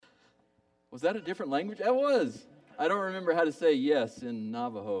Was that a different language? That was. I don't remember how to say yes in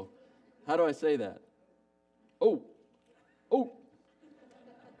Navajo. How do I say that? Oh.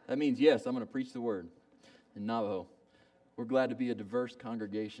 That means yes, I'm going to preach the word in Navajo. We're glad to be a diverse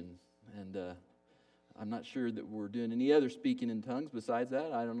congregation, and I'm not sure that we're doing any other speaking in tongues besides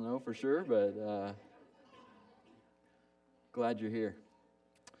that. I don't know for sure, but glad you're here.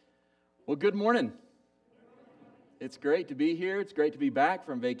 Well, good morning. It's great to be here. It's great to be back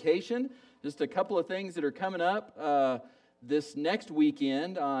from vacation. Just a couple of things that are coming up this next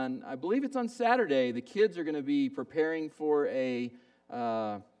weekend. I believe it's on Saturday. The kids are going to be preparing for a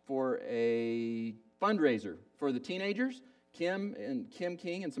fundraiser for the teenagers. Kim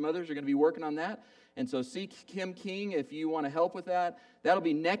King and some others are going to be working on that. And so see Kim King if you want to help with that. That'll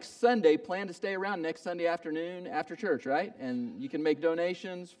be next Sunday. Plan to stay around next Sunday afternoon after church, right? And you can make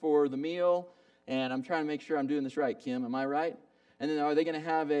donations for the meal. And I'm trying to make sure I'm doing this right, Kim. Am I right? And then are they going to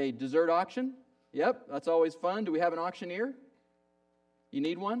have a dessert auction? Yep, that's always fun. Do we have an auctioneer? You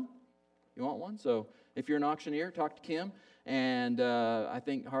need one? You want one? So if you're an auctioneer, talk to Kim. And I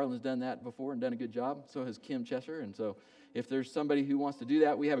think Harlan's done that before and done a good job. So has Kim Chesser. And so if there's somebody who wants to do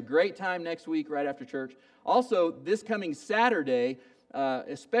that, we have a great time next week right after church. Also, this coming Saturday,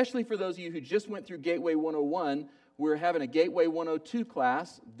 especially for those of you who just went through Gateway 101, we're having a Gateway 102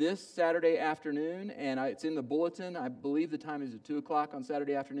 class this Saturday afternoon, and it's in the bulletin. I believe the time is at 2 o'clock on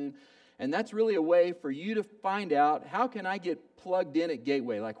Saturday afternoon. And that's really a way for you to find out, how can I get plugged in at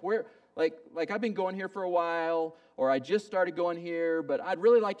Gateway? Like I've been going here for a while, or I just started going here, but I'd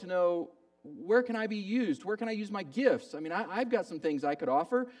really like to know, where can I be used? Where can I use my gifts? I mean, I've got some things I could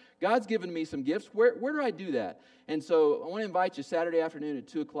offer. God's given me some gifts. Where do I do that? And so I want to invite you Saturday afternoon at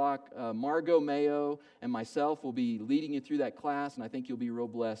 2 o'clock. Margot Mayo and myself will be leading you through that class, and I think you'll be real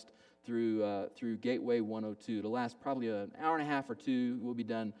blessed through Gateway 102. It'll last probably an hour and a half or two. We'll be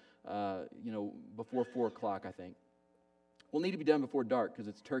done, before 4 o'clock, I think. We'll need to be done before dark because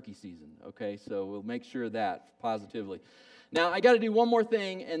it's turkey season, okay? So we'll make sure of that positively. Now, I got to do one more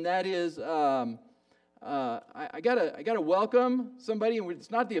thing, and that is I got to welcome somebody, and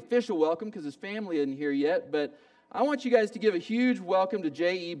it's not the official welcome because his family isn't here yet, but I want you guys to give a huge welcome to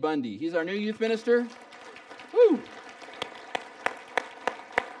J.E. Bundy. He's our new youth minister. Woo!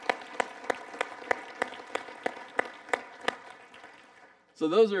 So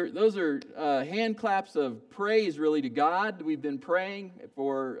those are hand claps of praise, really, to God. We've been praying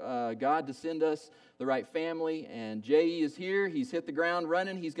for God to send us the right family, and J.E. is here. He's hit the ground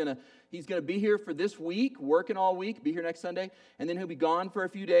running. He's gonna be here for this week, working all week. Be here next Sunday, and then he'll be gone for a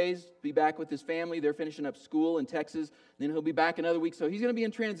few days. Be back with his family. They're finishing up school in Texas. And then he'll be back another week. So he's going to be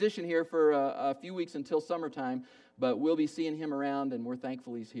in transition here for a few weeks until summertime. But we'll be seeing him around, and we're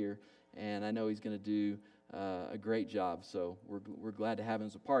thankful he's here. And I know he's going to do a great job, so we're glad to have him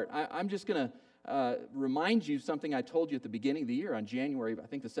as a part. I'm just going to remind you something I told you at the beginning of the year on January, I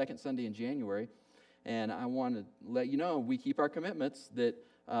think the second Sunday in January, and I want to let you know we keep our commitments, that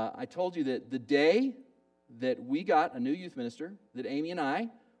I told you that the day that we got a new youth minister, that Amy and I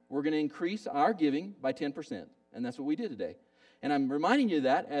were going to increase our giving by 10%, and that's what we did today. And I'm reminding you of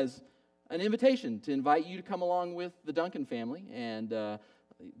that as an invitation to invite you to come along with the Duncan family, and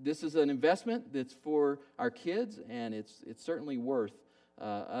this is an investment that's for our kids, and it's certainly worth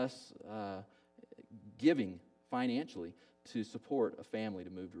us giving financially to support a family to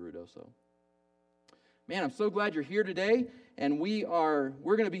move to Ruidoso. Man, I'm so glad you're here today, and we're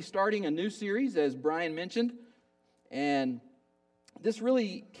going to be starting a new series, as Brian mentioned, and this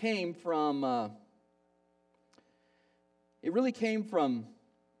really came from a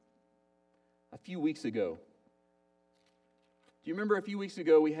few weeks ago. Do you remember a few weeks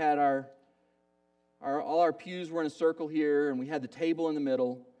ago we had all our pews were in a circle here, and we had the table in the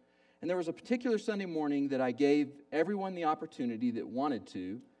middle, and there was a particular Sunday morning that I gave everyone the opportunity that wanted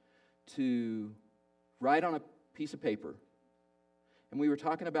to write on a piece of paper. And we were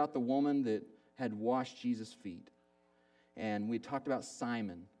talking about the woman that had washed Jesus' feet. And we talked about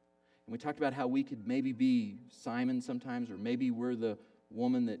Simon. And we talked about how we could maybe be Simon sometimes, or maybe we're the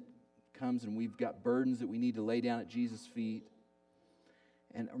woman that comes and we've got burdens that we need to lay down at Jesus' feet.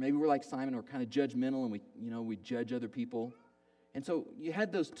 Or maybe we're like Simon, we're kind of judgmental, and we judge other people. And so you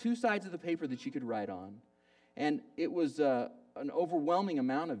had those two sides of the paper that you could write on. And it was an overwhelming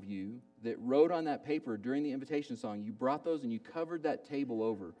amount of you that wrote on that paper during the invitation song. You brought those and you covered that table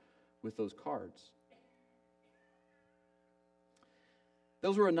over with those cards.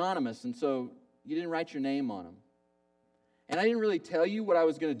 Those were anonymous, and so you didn't write your name on them. And I didn't really tell you what I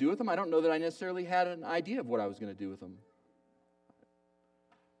was going to do with them. I don't know that I necessarily had an idea of what I was going to do with them.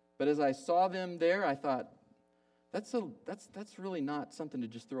 But as I saw them there, I thought, that's really not something to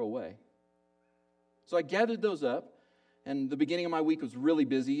just throw away. So I gathered those up, and the beginning of my week was really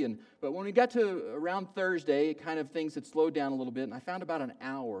busy. But when we got to around Thursday, things had slowed down a little bit, and I found about an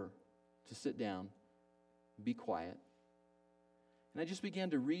hour to sit down, be quiet. And I just began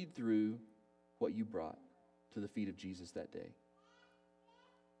to read through what you brought to the feet of Jesus that day.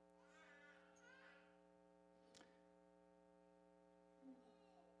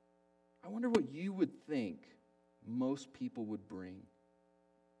 I wonder what you would think most people would bring.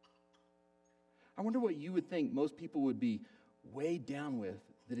 I wonder what you would think most people would be weighed down with,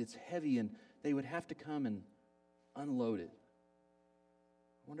 that it's heavy and they would have to come and unload it.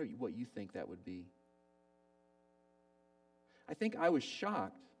 I wonder what you think that would be. I think I was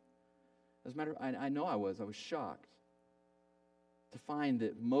shocked. As a matter of I know I was shocked to find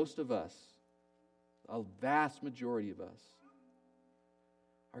that most of us, a vast majority of us,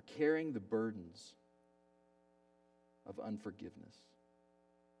 are carrying the burdens of unforgiveness.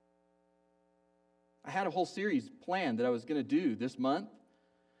 I had a whole series planned that I was going to do this month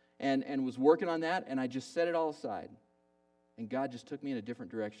and was working on that, and I just set it all aside. And God just took me in a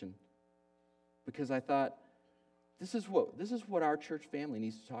different direction because I thought, this is what our church family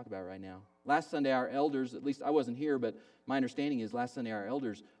needs to talk about right now. Last Sunday, our elders, at least I wasn't here, but my understanding is last Sunday our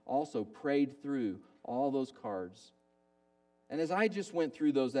elders also prayed through all those cards. And as I just went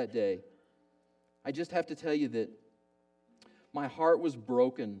through those that day, I just have to tell you that my heart was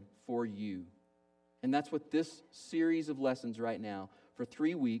broken for you. And that's what this series of lessons right now, for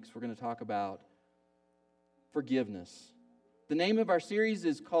 3 weeks, we're going to talk about forgiveness. The name of our series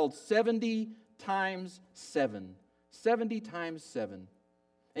is called 70 times 7. 70 times 7.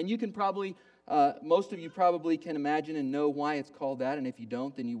 And you can probably, most of you probably can imagine and know why it's called that. And if you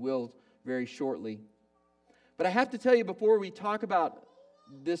don't, then you will very shortly. But I have to tell you, before we talk about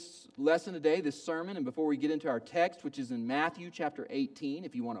this lesson today, this sermon, and before we get into our text, which is in Matthew chapter 18,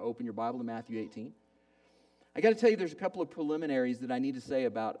 if you want to open your Bible to Matthew 18, I got to tell you there's a couple of preliminaries that I need to say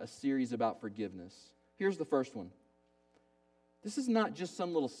about a series about forgiveness. Here's the first one. This is not just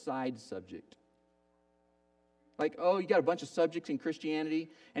some little side subject. Like, oh, you got a bunch of subjects in Christianity,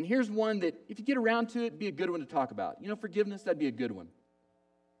 and here's one that, if you get around to it, it'd be a good one to talk about. You know, forgiveness, that'd be a good one.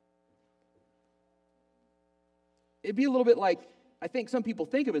 It'd be a little bit like, I think some people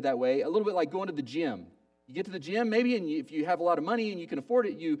think of it that way, a little bit like going to the gym. You get to the gym, maybe, and if you have a lot of money and you can afford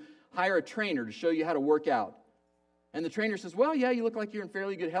it, you hire a trainer to show you how to work out. And the trainer says, well, yeah, you look like you're in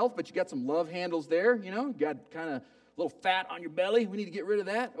fairly good health, but you got some love handles there, you know, you got kind of a little fat on your belly. We need to get rid of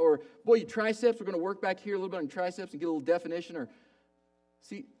that. Or, boy, your triceps, we're going to work back here a little bit on your triceps and get a little definition. Or,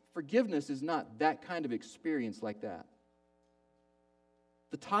 see, forgiveness is not that kind of experience like that.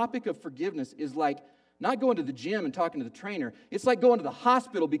 The topic of forgiveness is like not going to the gym and talking to the trainer. It's like going to the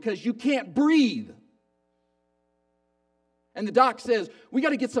hospital because you can't breathe. And the doc says, we got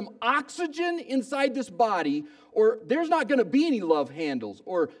to get some oxygen inside this body, or there's not going to be any love handles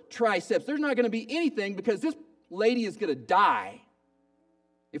or triceps. There's not going to be anything because this lady is going to die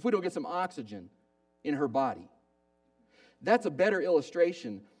if we don't get some oxygen in her body. That's a better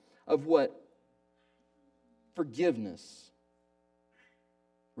illustration of what forgiveness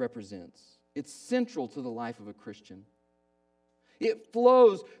represents. It's central to the life of a Christian. It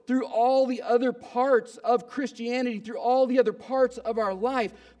flows through all the other parts of Christianity, through all the other parts of our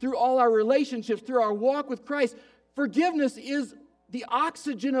life, through all our relationships, through our walk with Christ. Forgiveness is the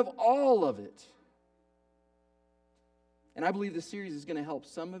oxygen of all of it. And I believe this series is going to help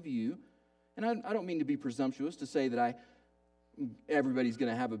some of you, and I don't mean to be presumptuous to say that everybody's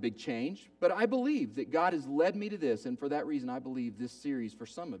going to have a big change, but I believe that God has led me to this, and for that reason I believe this series for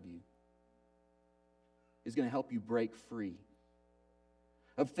some of you is going to help you break free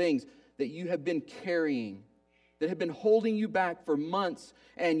of things that you have been carrying, that have been holding you back for months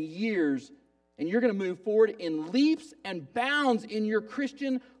and years, and you're going to move forward in leaps and bounds in your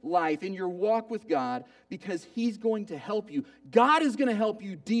Christian life, in your walk with God, because He's going to help you. God is going to help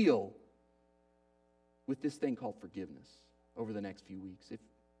you deal with this thing called forgiveness over the next few weeks,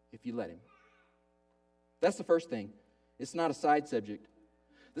 if you let Him. That's the first thing. It's not a side subject.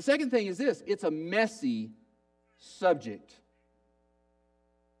 The second thing is this: it's a messy subject.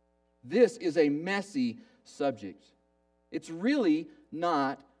 This is a messy subject. It's really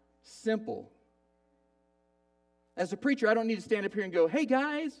not simple. As a preacher, I don't need to stand up here and go, hey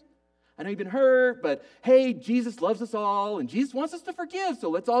guys, I know you've been hurt, but hey, Jesus loves us all, and Jesus wants us to forgive, so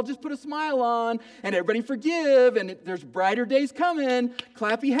let's all just put a smile on, and everybody forgive, and there's brighter days coming,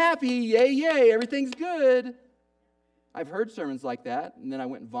 clappy happy, yay, yay, everything's good. I've heard sermons like that, and then I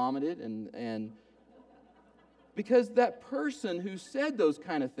went and vomited, and because that person who said those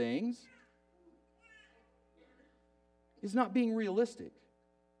kind of things is not being realistic.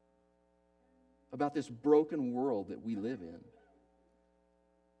 about this broken world that we live in.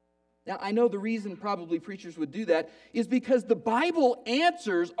 Now, I know the reason probably preachers would do that is because the Bible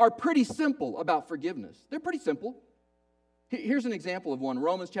answers are pretty simple about forgiveness. They're pretty simple. Here's an example of one.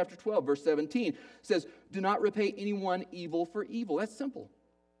 Romans chapter 12, verse 17 says, "Do not repay anyone evil for evil." That's simple.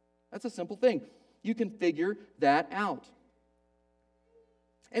 That's a simple thing. You can figure that out.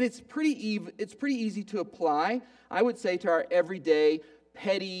 And it's pretty easy to apply, I would say, to our everyday,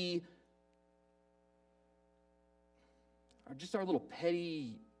 petty, or just our little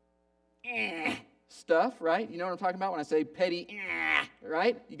petty stuff, right? You know what I'm talking about when I say petty,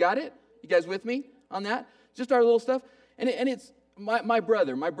 right? You got it? You guys with me on that? Just our little stuff. And it's my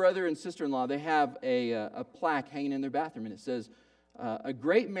brother and sister-in-law, they have a plaque hanging in their bathroom, and it says, "A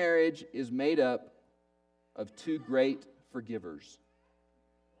great marriage is made up of two great forgivers."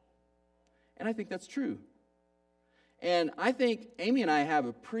 And I think that's true. And I think Amy and I have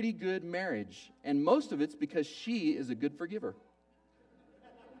a pretty good marriage, and most of it's because she is a good forgiver.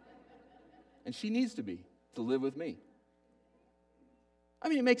 And she needs to be, to live with me. I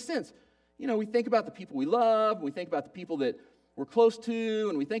mean, it makes sense. You know, we think about the people we love, and we think about the people that we're close to,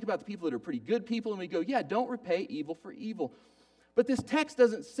 and we think about the people that are pretty good people, and we go, yeah, don't repay evil for evil. But this text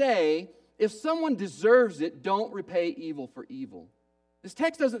doesn't say, if someone deserves it, don't repay evil for evil. This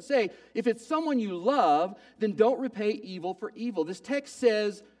text doesn't say, if it's someone you love, then don't repay evil for evil. This text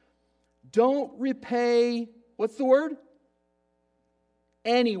says, don't repay, what's the word?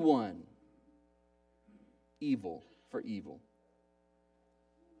 Anyone evil for evil.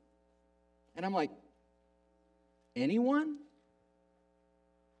 And I'm like, anyone?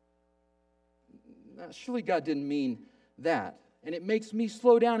 Surely God didn't mean that. And it makes me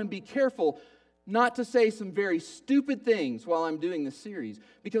slow down and be careful not to say some very stupid things while I'm doing this series,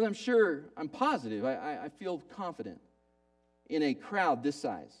 because I'm positive, I feel confident in a crowd this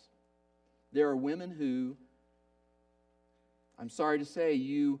size. There are women who, I'm sorry to say,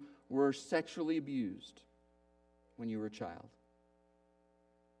 you were sexually abused when you were a child,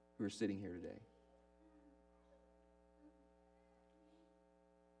 who are sitting here today.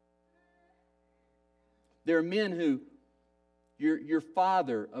 There are men who, your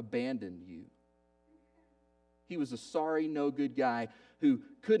father abandoned you. He was a sorry, no good guy who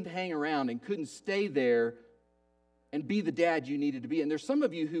couldn't hang around and couldn't stay there and be the dad you needed to be. And there's some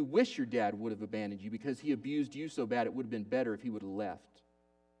of you who wish your dad would have abandoned you because he abused you so bad it would have been better if he would have left.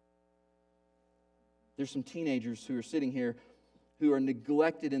 There's some teenagers who are sitting here who are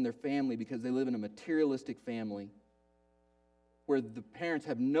neglected in their family because they live in a materialistic family where the parents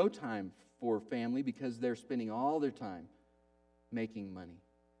have no time for family because they're spending all their time making money.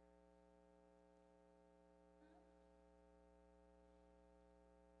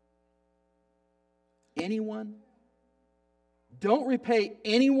 Anyone? Don't repay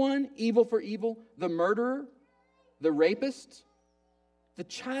anyone evil for evil. The murderer, the rapist, the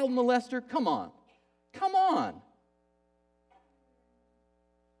child molester. Come on. Come on.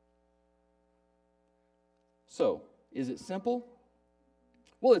 So, is it simple?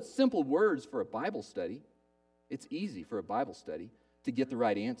 Well, it's simple words for a Bible study. It's easy for a Bible study to get the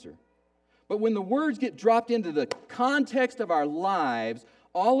right answer. But when the words get dropped into the context of our lives,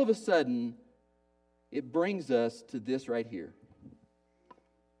 all of a sudden, it brings us to this right here.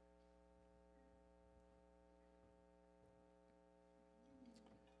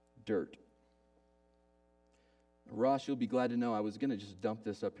 Dirt. Ross, you'll be glad to know I was going to just dump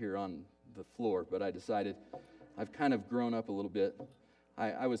this up here on the floor, but I decided I've kind of grown up a little bit.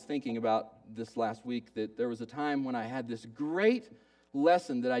 I was thinking about this last week that there was a time when I had this great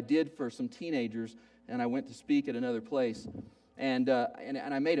lesson that I did for some teenagers, and I went to speak at another place. And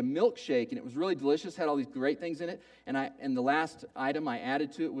I made a milkshake, and it was really delicious, had all these great things in it. And the last item I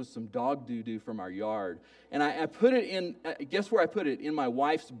added to it was some dog doo-doo from our yard. And I put it in, guess where I put it? In my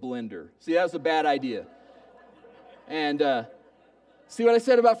wife's blender. See, that was a bad idea. And see what I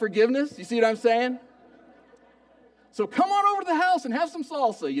said about forgiveness? You see what I'm saying? So come on over to the house and have some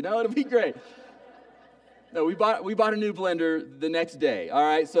salsa, it'll be great. No, we bought a new blender the next day, all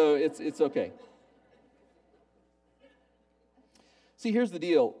right? So it's okay. See, here's the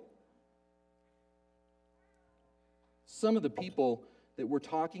deal. Some of the people that we're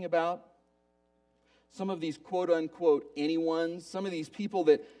talking about, some of these quote-unquote anyones, some of these people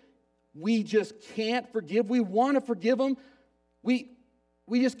that we just can't forgive, we want to forgive them, we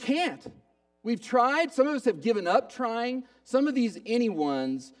just can't. We've tried. Some of us have given up trying. Some of these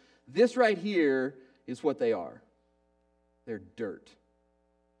anyones, this right here is what they are. They're dirt.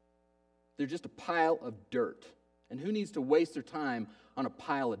 They're just a pile of dirt. And who needs to waste their time on a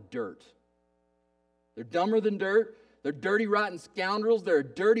pile of dirt? They're dumber than dirt. They're dirty, rotten scoundrels. They're a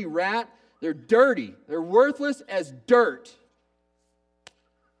dirty rat. They're dirty. They're worthless as dirt.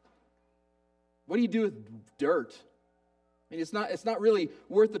 What do you do with dirt? I mean, it's not really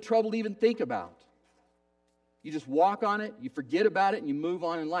worth the trouble to even think about. You just walk on it, you forget about it, and you move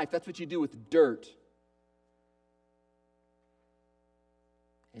on in life. That's what you do with dirt.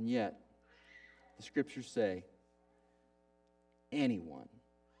 And yet, the Scriptures say, anyone.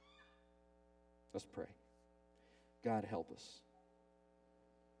 Let's pray. God, help us.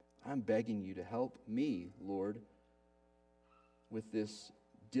 I'm begging you to help me, Lord, with this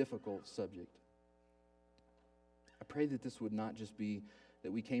difficult subject. I pray that this would not just be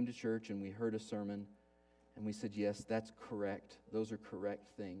that we came to church and we heard a sermon and we said, yes, that's correct. Those are correct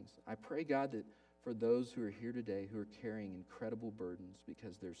things. I pray, God, that for those who are here today who are carrying incredible burdens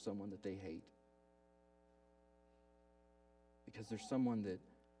because there's someone that they hate, because there's someone that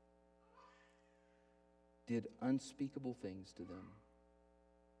did unspeakable things to them,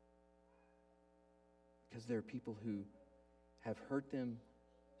 because there are people who have hurt them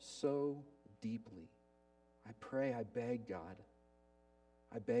so deeply. I pray, I beg, God,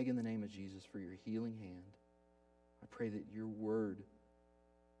 I beg in the name of Jesus for your healing hand. I pray that your word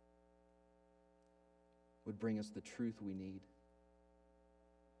would bring us the truth we need.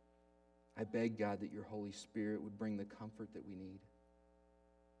 I beg, God, that your Holy Spirit would bring the comfort that we need.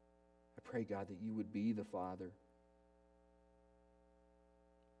 I pray, God, that you would be the Father.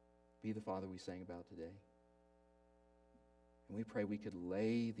 Be the Father we sang about today. And we pray we could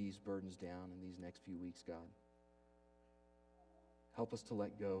lay these burdens down in these next few weeks, God. Help us to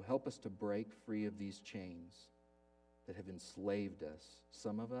let go. Help us to break free of these chains that have enslaved us,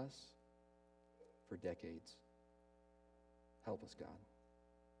 some of us, for decades. Help us, God.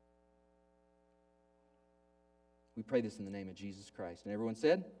 We pray this in the name of Jesus Christ. And everyone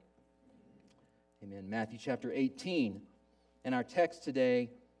said, amen. Matthew chapter 18. And our text today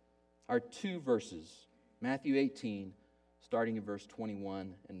are two verses. Matthew 18, starting in verse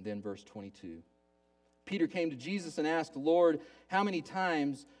 21 and then verse 22. Peter came to Jesus and asked, Lord, how many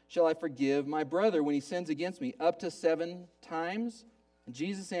times shall I forgive my brother when he sins against me? Up to 7 times? And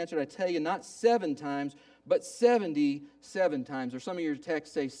Jesus answered, I tell you, not 7 times, but 77 times. Or some of your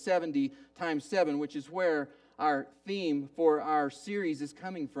texts say 70 times 7, which is where our theme for our series is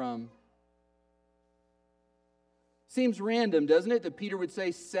coming from. Seems random, doesn't it, that Peter would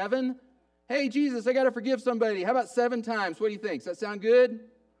say 7? Hey, Jesus, I got to forgive somebody. How about 7 times? What do you think? Does that sound good?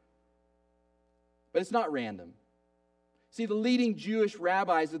 But it's not random. See, the leading Jewish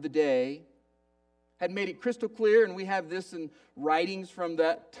rabbis of the day had made it crystal clear, and we have this in writings from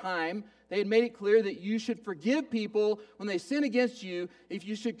that time. They had made it clear that you should forgive people when they sin against you. If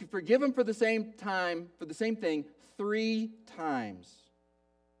you should forgive them for the same time, for the same thing, 3 times.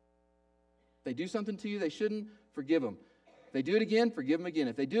 If they do something to you they shouldn't, forgive them. If they do it again, forgive them again.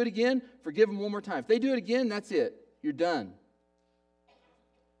 If they do it again, forgive them one more time. If they do it again, that's it. You're done.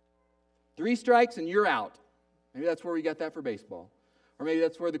 3 strikes and you're out. Maybe that's where we got that for baseball. Or maybe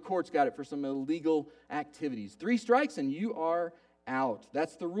that's where the courts got it for some illegal activities. 3 strikes and you are out.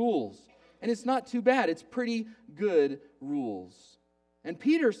 That's the rules. And it's not too bad. It's pretty good rules. And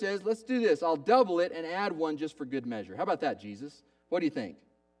Peter says, let's do this. I'll double it and add 1 just for good measure. How about that, Jesus? What do you think?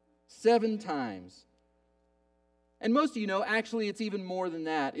 7 times. And most of you know, actually, it's even more than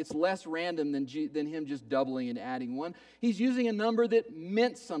that. It's less random than him just doubling and adding 1. He's using a number that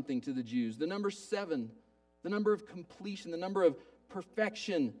meant something to the Jews. The number 7, the number of completion, the number of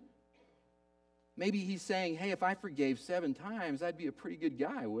perfection. Maybe he's saying, hey, if I forgave 7 times, I'd be a pretty good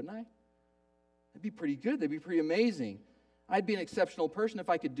guy, wouldn't I? That'd be pretty good. That'd be pretty amazing. I'd be an exceptional person if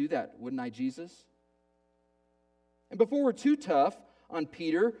I could do that, wouldn't I, Jesus? And before we're too tough on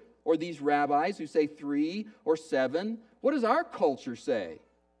Peter or these rabbis who say 3 or 7, what does our culture say?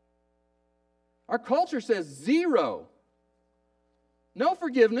 Our culture says 0. No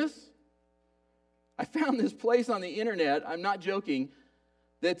forgiveness. I found this place on the internet, I'm not joking,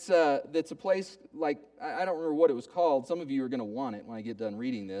 that's a place like, I don't remember what it was called. Some of you are going to want it when I get done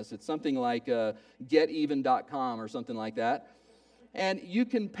reading this. It's something like geteven.com or something like that. And you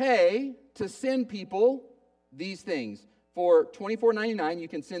can pay to send people these things. For $24.99, you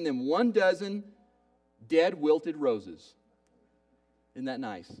can send them 1 dozen dead wilted roses. Isn't that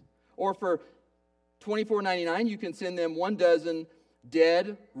nice? Or for $24.99, you can send them 1 dozen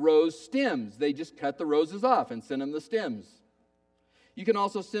dead rose stems. They just cut the roses off and send them the stems. You can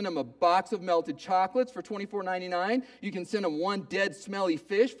also send them a box of melted chocolates for $24.99. You can send them 1 dead smelly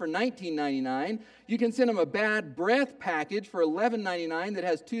fish for $19.99. You can send them a bad breath package for $11.99 that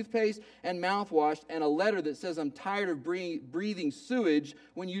has toothpaste and mouthwash and a letter that says, I'm tired of breathing sewage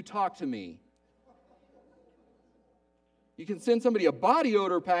when you talk to me. You can send somebody a body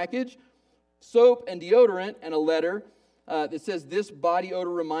odor package soap and deodorant, and a letter that says, "This body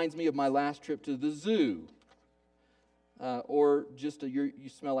odor reminds me of my last trip to the zoo." Or just you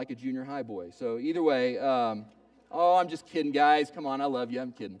smell like a junior high boy. So either way, I'm just kidding, guys. Come on, I love you.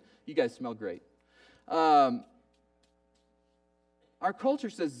 I'm kidding. You guys smell great. Our culture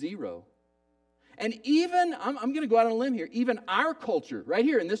says 0. And even, I'm going to go out on a limb here, even our culture, right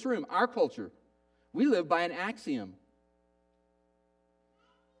here in this room, our culture, we live by an axiom.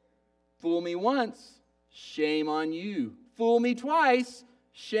 Fool me once, shame on you. Fool me twice,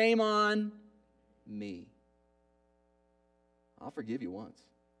 shame on me. I'll forgive you once.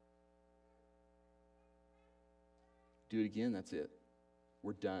 Do it again, that's it.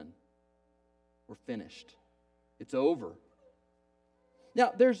 We're done. We're finished. It's over.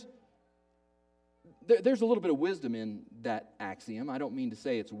 Now, there's a little bit of wisdom in that axiom. I don't mean to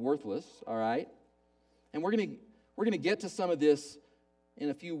say it's worthless, all right? And we're going to get to some of this in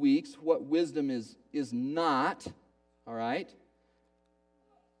a few weeks, what wisdom is not, all right?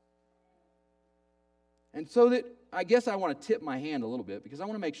 And so that I guess I want to tip my hand a little bit, because I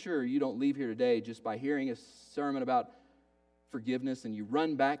want to make sure you don't leave here today just by hearing a sermon about forgiveness and you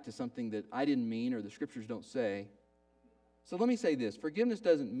run back to something that I didn't mean or the scriptures don't say. So let me say this. Forgiveness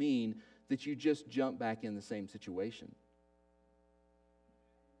doesn't mean that you just jump back in the same situation.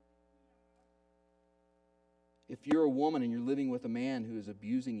 If you're a woman and you're living with a man who is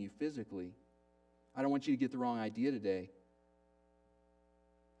abusing you physically, I don't want you to get the wrong idea today.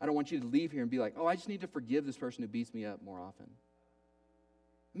 I don't want you to leave here and be like, I just need to forgive this person who beats me up more often.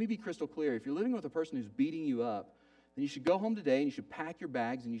 Let me be crystal clear. If you're living with a person who's beating you up, then you should go home today and you should pack your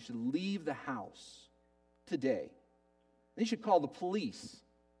bags and you should leave the house today. Then you should call the police.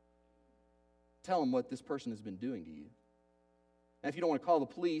 Tell them what this person has been doing to you. Now, if you don't want to call the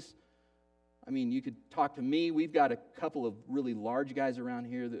police, you could talk to me. We've got a couple of really large guys around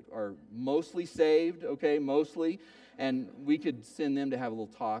here that are mostly saved, okay, mostly. And we could send them to have a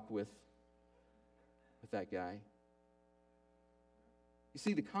little talk with that guy. You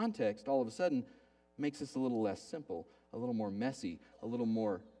see, the context all of a sudden makes this a little less simple, a little more messy, a little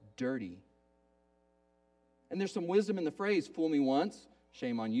more dirty. And there's some wisdom in the phrase, fool me once,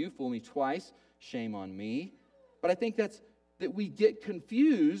 shame on you, fool me twice, shame on me. But I think that we get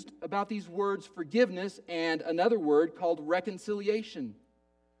confused about these words forgiveness and another word called reconciliation.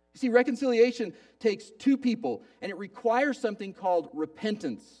 You see, reconciliation takes two people, and it requires something called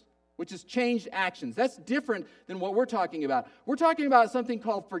repentance, which is changed actions. That's different than what we're talking about. We're talking about something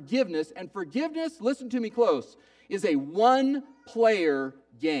called forgiveness, and forgiveness, listen to me close, is a one-player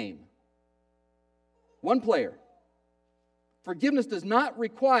game. One player. Forgiveness does not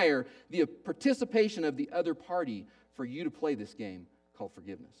require the participation of the other party for you to play this game called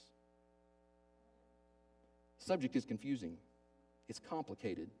forgiveness. The subject is confusing. It's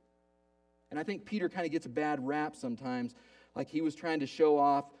complicated. And I think Peter kind of gets a bad rap sometimes, like he was trying to show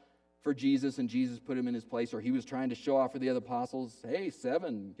off for Jesus and Jesus put him in his place, or he was trying to show off for the other apostles. Hey,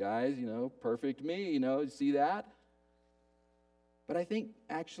 7 guys, perfect me, you see that? But I think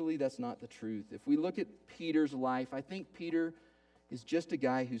actually that's not the truth. If we look at Peter's life, I think Peter is just a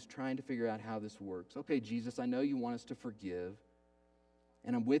guy who's trying to figure out how this works. Okay, Jesus, I know you want us to forgive,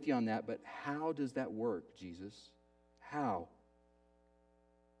 and I'm with you on that, but how does that work, Jesus? How?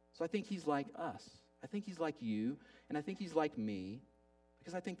 So I think he's like us. I think he's like you, and I think he's like me,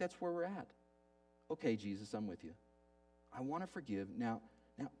 because I think that's where we're at. Okay, Jesus, I'm with you. I want to forgive. Now,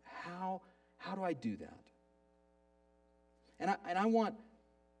 how do I do that? And I want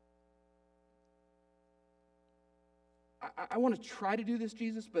to try to do this,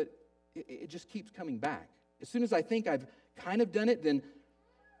 Jesus, but it just keeps coming back. As soon as I think I've kind of done it, then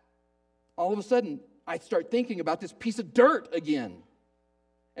all of a sudden I start thinking about this piece of dirt again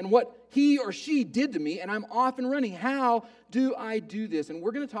and what he or she did to me, and I'm off and running. How do I do this? And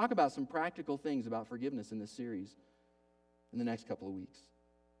we're going to talk about some practical things about forgiveness in this series in the next couple of weeks.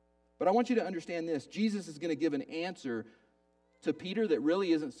 But I want you to understand this. Jesus is going to give an answer to Peter that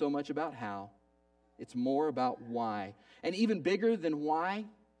really isn't so much about how. It's more about why. And even bigger than why,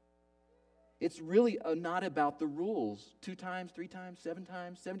 it's really not about the rules. 2 times, 3 times, 7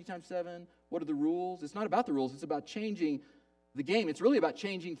 times, 70 times 7. What are the rules? It's not about the rules. It's about changing the game. It's really about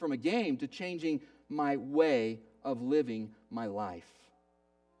changing from a game to changing my way of living my life.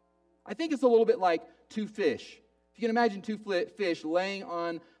 I think it's a little bit like 2 fish. If you can imagine 2 fish laying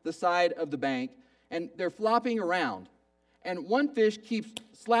on the side of the bank, and they're flopping around. And one fish keeps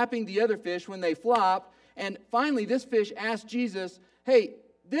slapping the other fish when they flop. And finally, this fish asks Jesus, hey,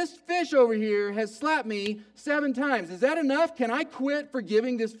 this fish over here has slapped me 7 times. Is that enough? Can I quit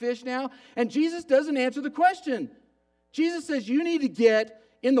forgiving this fish now? And Jesus doesn't answer the question. Jesus says, you need to get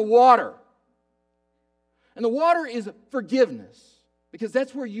in the water. And the water is forgiveness, because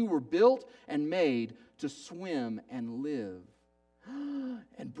that's where you were built and made to swim and live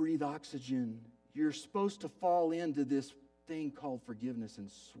and breathe oxygen. You're supposed to fall into this thing called forgiveness and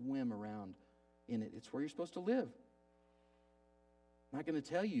swim around in it. It's where you're supposed to live. I'm not going to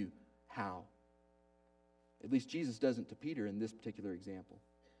tell you how. At least Jesus doesn't to Peter in this particular example.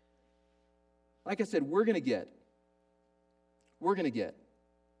 Like I said, we're going to get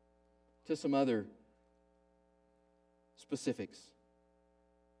to some other specifics.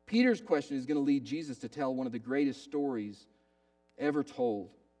 Peter's question is going to lead Jesus to tell one of the greatest stories ever told.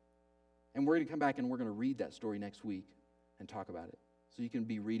 And we're going to come back and we're going to read that story next week and talk about it. So you can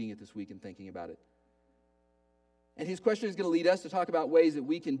be reading it this week and thinking about it. And his question is going to lead us to talk about ways that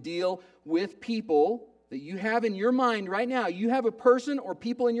we can deal with people that you have in your mind right now. You have a person or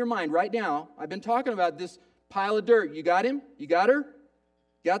people in your mind right now. I've been talking about this pile of dirt. You got him? You got her?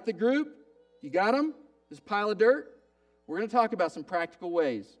 Got the group? You got them? This pile of dirt? We're going to talk about some practical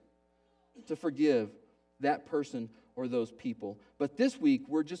ways to forgive that person or those people. But this week,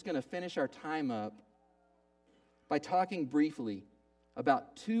 we're just going to finish our time up by talking briefly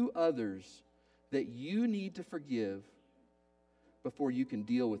about 2 others that you need to forgive before you can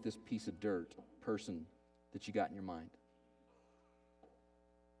deal with this piece of dirt person that you got in your mind.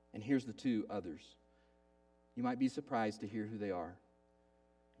 And here's the 2 others. You might be surprised to hear who they are.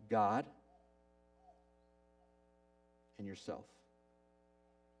 God and yourself.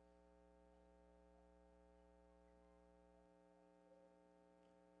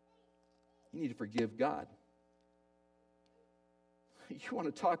 You need to forgive God. You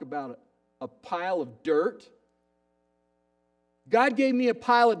want to talk about a pile of dirt? God gave me a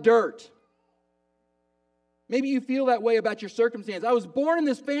pile of dirt. Maybe you feel that way about your circumstance. I was born in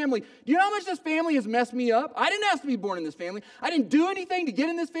this family. Do you know how much this family has messed me up? I didn't ask to be born in this family. I didn't do anything to get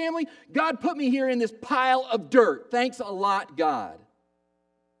in this family. God put me here in this pile of dirt. Thanks a lot, God.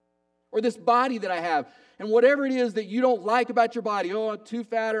 Or this body that I have. And whatever it is that you don't like about your body. Oh, I'm too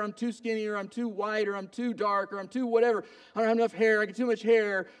fat, or I'm too skinny, or I'm too white, or I'm too dark, or I'm too whatever. I don't have enough hair. I got too much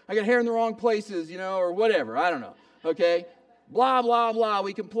hair. I got hair in the wrong places, or whatever. I don't know. Okay? Blah, blah, blah.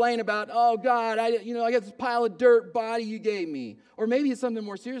 We complain about, oh, God, I got this pile of dirt body you gave me. Or maybe it's something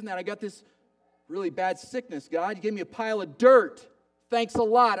more serious than that. I got this really bad sickness, God. You gave me a pile of dirt. Thanks a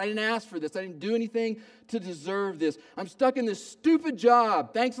lot. I didn't ask for this. I didn't do anything to deserve this. I'm stuck in this stupid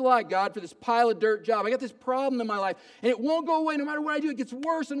job. Thanks a lot, God, for this pile of dirt job. I got this problem in my life, and it won't go away no matter what I do. It gets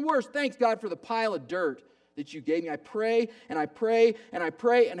worse and worse. Thanks, God, for the pile of dirt that you gave me. I pray, and I pray, and I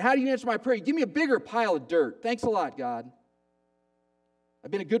pray. And how do you answer my prayer? You give me a bigger pile of dirt. Thanks a lot, God.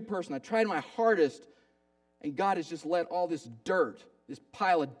 I've been a good person. I tried my hardest, and God has just let all this dirt, this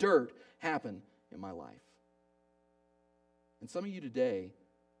pile of dirt, happen in my life. And some of you today,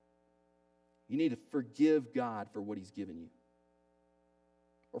 you need to forgive God for what He's given you,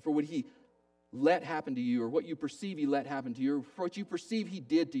 or for what He let happen to you, or what you perceive He let happen to you, or for what you perceive He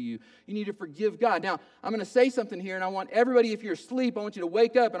did to you. You need to forgive God. Now, I'm going to say something here, and I want everybody, if you're asleep, I want you to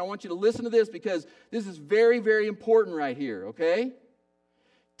wake up, and I want you to listen to this, because this is very, very important right here, okay?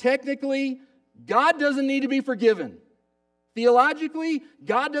 Technically, God doesn't need to be forgiven. Theologically,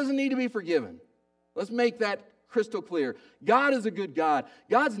 God doesn't need to be forgiven. Let's make that crystal clear. God is a good God.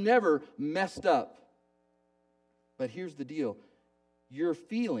 God's never messed up. But here's the deal. Your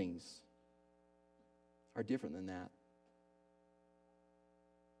feelings are different than that.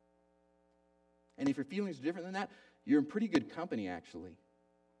 And if your feelings are different than that, you're in pretty good company, actually.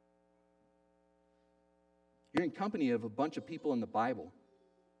 You're in company of a bunch of people in the Bible.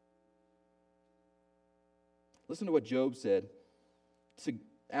 Listen to what Job said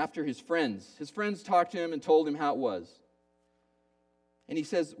after his friends. His friends talked to him and told him how it was. And he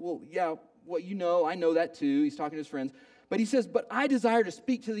says, well, yeah, what you know, I know that too. He's talking to his friends. But he says, but I desire to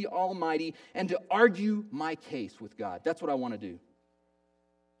speak to the Almighty and to argue my case with God. That's what I want to do.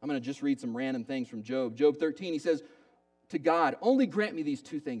 I'm going to just read some random things from Job. Job 13, he says to God, only grant me these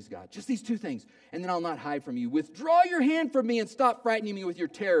 2 things, God. Just these 2 things. And then I'll not hide from you. Withdraw your hand from me and stop frightening me with your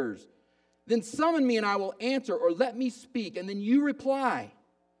terrors. Then summon me and I will answer, or let me speak, and then you reply.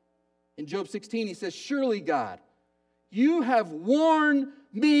 In Job 16, he says, surely, God, you have worn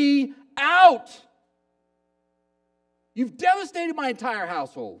me out. You've devastated my entire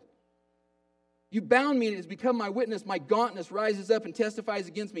household. You bound me and it has become my witness. My gauntness rises up and testifies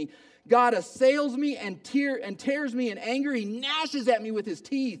against me. God assails me and tears me in anger. He gnashes at me with his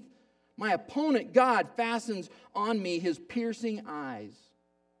teeth. My opponent, God, fastens on me his piercing eyes.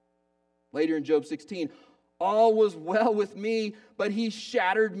 Later in Job 16, all was well with me, but he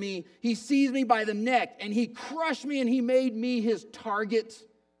shattered me. He seized me by the neck, and he crushed me, and he made me his target.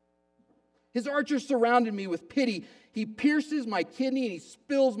 His archers surrounded me with pity. He pierces my kidney and he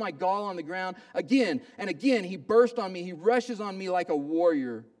spills my gall on the ground. Again and again he bursts on me. He rushes on me like a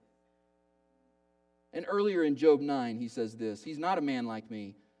warrior. And earlier in Job 9 he says this, he's not a man like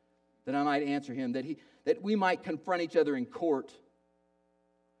me, that I might answer him, that we might confront each other in court.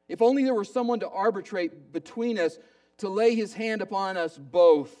 If only there were someone to arbitrate between us, to lay his hand upon us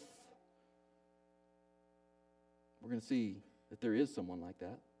both. We're going to see that there is someone like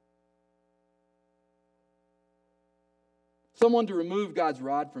that. Someone to remove God's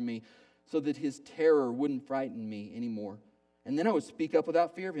rod from me so that his terror wouldn't frighten me anymore. And then I would speak up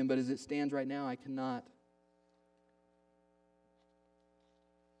without fear of him, but as it stands right now, I cannot.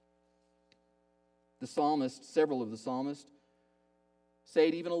 The psalmist, several of the psalmists, say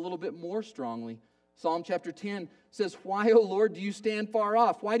it even a little bit more strongly. Psalm chapter 10 says, "Why, O Lord, do you stand far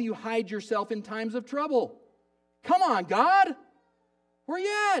off? Why do you hide yourself in times of trouble? Come on, God! Where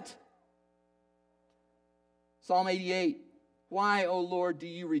you at?" Psalm 88, "Why, O Lord, do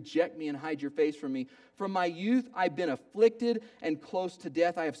you reject me and hide your face from me? From my youth I've been afflicted and close to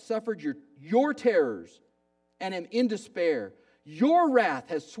death. I have suffered your terrors and am in despair. Your wrath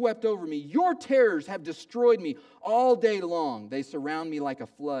has swept over me. Your terrors have destroyed me all day long. They surround me like a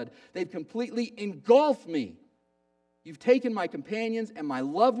flood. They've completely engulfed me. You've taken my companions and my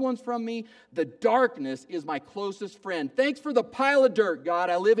loved ones from me. The darkness is my closest friend. Thanks for the pile of dirt,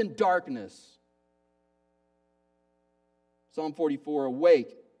 God. I live in darkness." Psalm 44,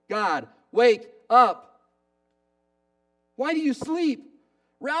 "Awake, God, wake up. Why do you sleep?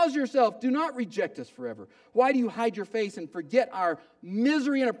 Rouse yourself. Do not reject us forever. Why do you hide your face and forget our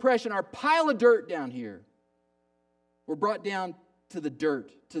misery and oppression, our pile of dirt down here? We're brought down to the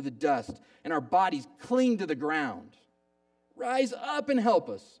dirt, to the dust, and our bodies cling to the ground. Rise up and help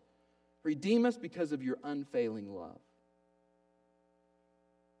us. Redeem us because of your unfailing love."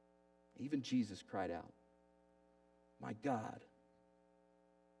 Even Jesus cried out, my God,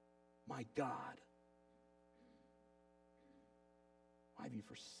 why have you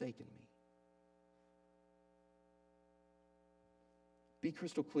forsaken me?" Be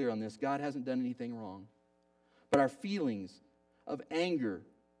crystal clear on this. God hasn't done anything wrong. But our feelings of anger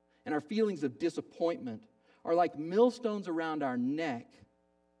and our feelings of disappointment are like millstones around our neck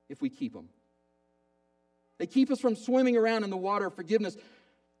if we keep them. They keep us from swimming around in the water of forgiveness.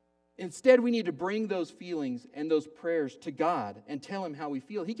 Instead, we need to bring those feelings and those prayers to God and tell him how we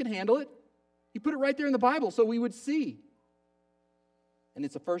feel. He can handle it. He put it right there in the Bible so we would see. And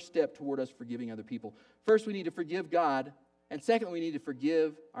it's a first step toward us forgiving other people. First, we need to forgive God. And second, we need to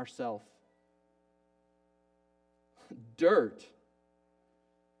forgive ourselves. Dirt.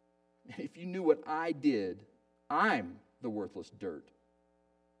 If you knew what I did, I'm the worthless dirt.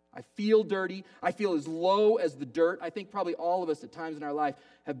 I feel dirty. I feel as low as the dirt. I think probably all of us at times in our life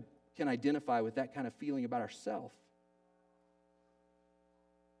can identify with that kind of feeling about ourselves.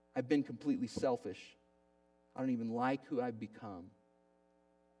 I've been completely selfish. I don't even like who I've become.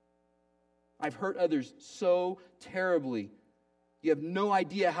 I've hurt others so terribly. You have no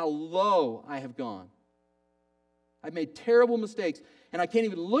idea how low I have gone. I've made terrible mistakes, and I can't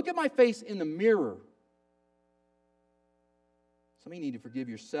even look at my face in the mirror. Some of you need to forgive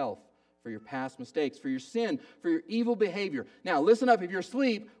yourself for your past mistakes, for your sin, for your evil behavior. Now, listen up. If you're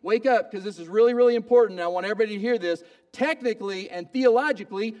asleep, wake up, because this is really, really important, and I want everybody to hear this. Technically and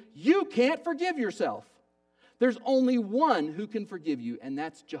theologically, you can't forgive yourself. There's only one who can forgive you, and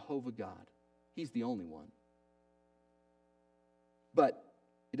that's Jehovah God. He's the only one. But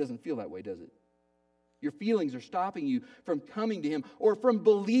it doesn't feel that way, does it? Your feelings are stopping you from coming to him or from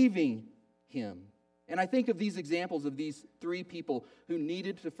believing him. And I think of these examples of these three people who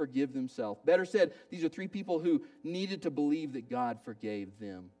needed to forgive themselves. Better said, these are three people who needed to believe that God forgave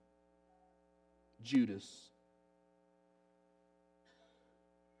them. Judas.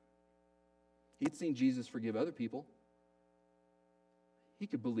 He'd seen Jesus forgive other people. He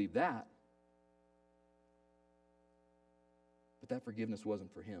could believe that. But that forgiveness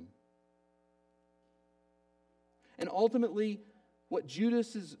wasn't for him. And ultimately, what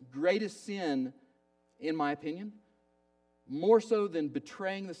Judas's greatest sin, in my opinion, more so than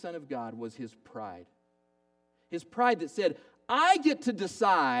betraying the Son of God, was his pride. His pride that said, I get to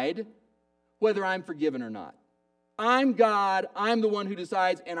decide whether I'm forgiven or not. I'm God, I'm the one who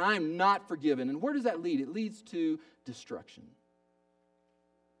decides, and I'm not forgiven. And where does that lead? It leads to destruction.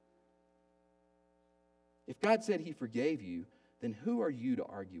 If God said he forgave you, then who are you to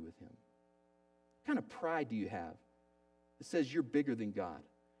argue with him? What kind of pride do you have that says you're bigger than God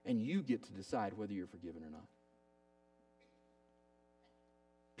and you get to decide whether you're forgiven or not?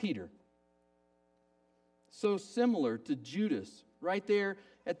 Peter, so similar to Judas, right there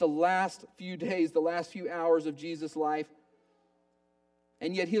at the last few days, the last few hours of Jesus' life.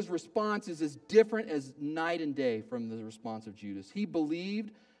 And yet his response is as different as night and day from the response of Judas. He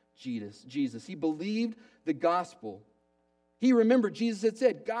believed Jesus. He believed the gospel. He remembered Jesus had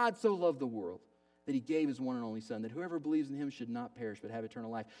said, God so loved the world that he gave his one and only Son, that whoever believes in him should not perish but have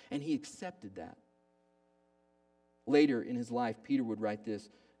eternal life. And he accepted that. Later in his life, Peter would write this,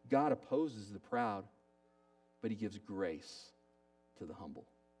 God opposes the proud, but he gives grace to the humble.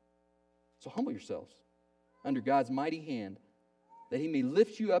 So humble yourselves under God's mighty hand, that he may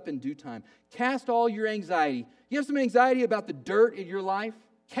lift you up in due time. Cast all your anxiety. You have some anxiety about the dirt in your life?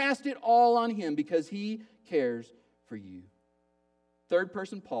 Cast it all on him because he cares for you. Third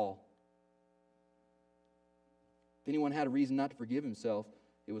person, Paul. If anyone had a reason not to forgive himself,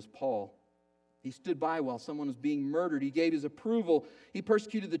 it was Paul. He stood by while someone was being murdered. He gave his approval. He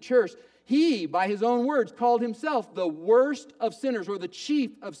persecuted the church. He, by his own words, called himself the worst of sinners, or the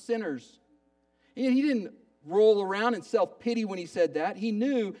chief of sinners. And yet he didn't roll around in self-pity when he said that. He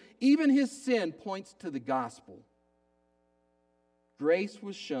knew even his sin points to the gospel. Grace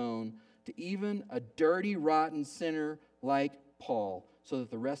was shown to even a dirty, rotten sinner like Paul, so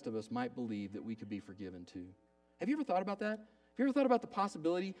that the rest of us might believe that we could be forgiven too. Have you ever thought about that? Have you ever thought about the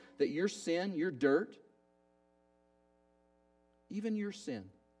possibility that your sin, your dirt, even your sin,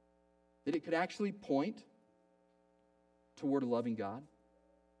 that it could actually point toward a loving God?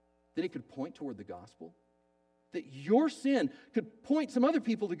 That it could point toward the gospel? That your sin could point some other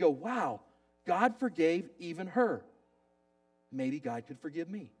people to go, wow, God forgave even her. Maybe God could forgive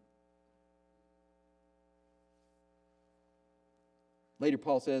me. Later,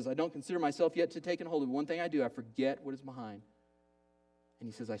 Paul says, I don't consider myself yet to taken hold of. One thing I do, I forget what is behind. And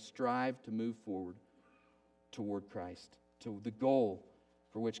he says, I strive to move forward toward Christ, to the goal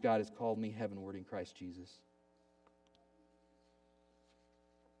for which God has called me heavenward in Christ Jesus.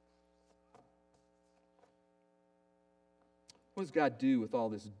 What does God do with all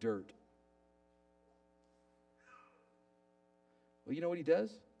this dirt? Well, you know what he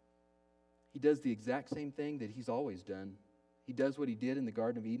does? He does the exact same thing that he's always done. He does what he did in the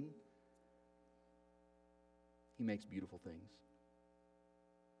Garden of Eden. He makes beautiful things.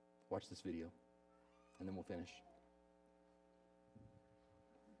 Watch this video, and then we'll finish.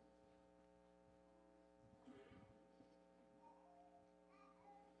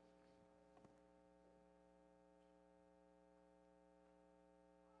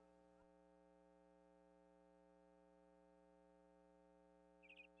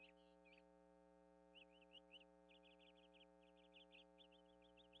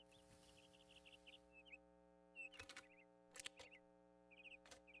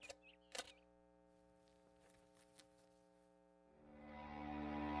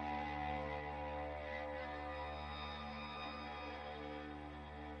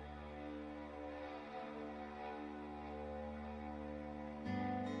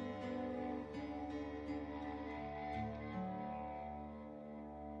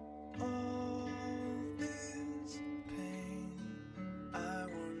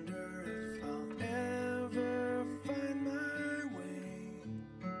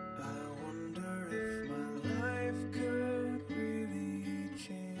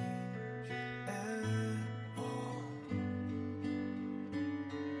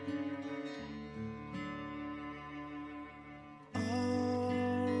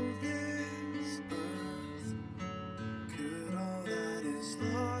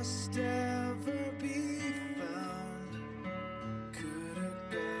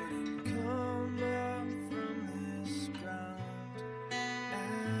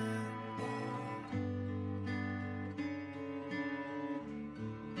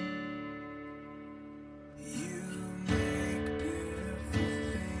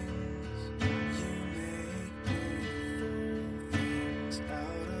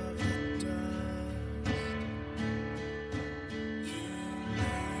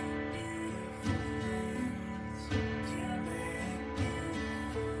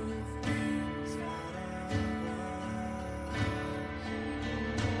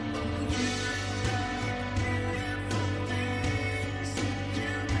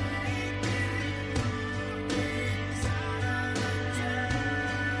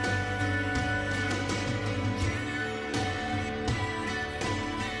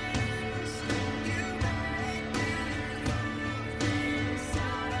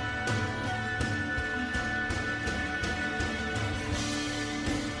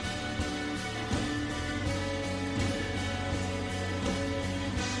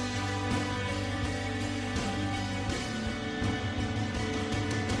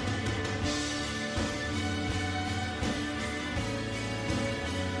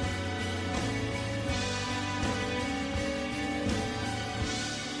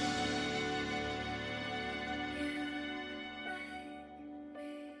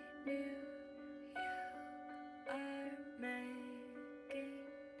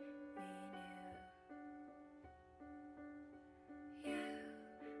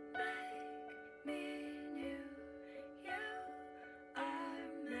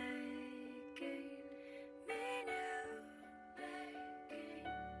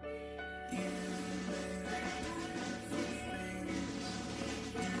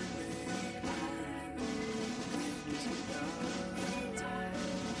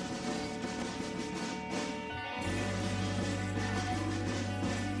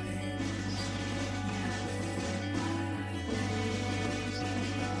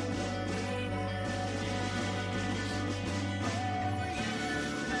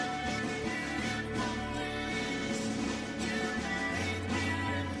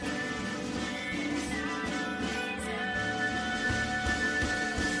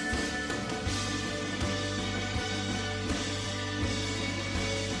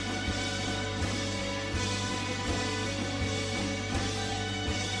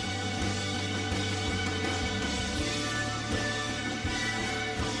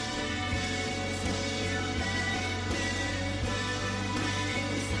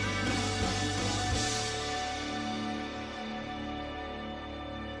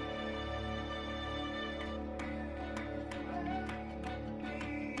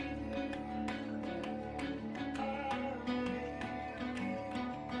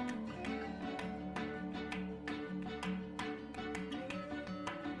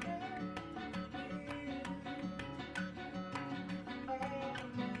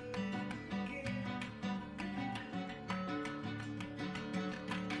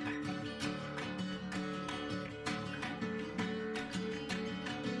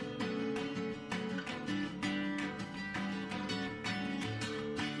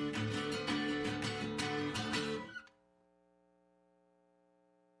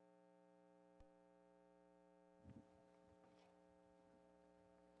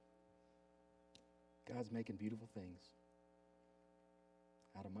 God's making beautiful things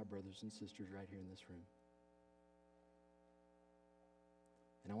out of my brothers and sisters right here in this room.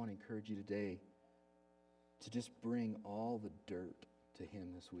 And I want to encourage you today to just bring all the dirt to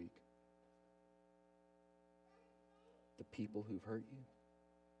Him this week. The people who've hurt you,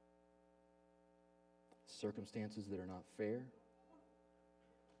 circumstances that are not fair,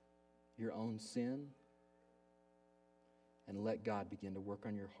 your own sin, and let God begin to work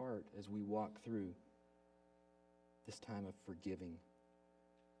on your heart as we walk through this time of forgiving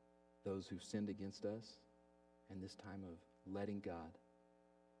those who've sinned against us and this time of letting God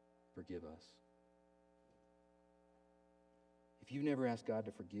forgive us. If you've never asked God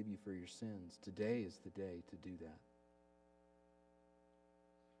to forgive you for your sins, today is the day to do that.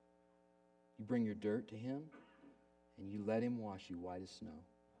 You bring your dirt to Him and you let Him wash you white as snow.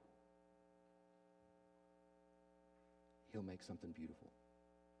 He'll make something beautiful.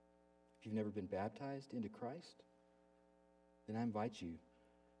 If you've never been baptized into Christ, then I invite you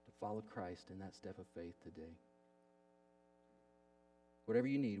to follow Christ in that step of faith today. Whatever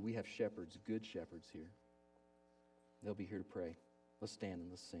you need, we have shepherds, good shepherds here. They'll be here to pray. Let's stand and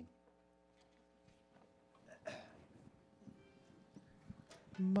let's sing.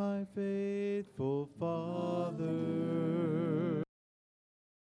 My faithful Father,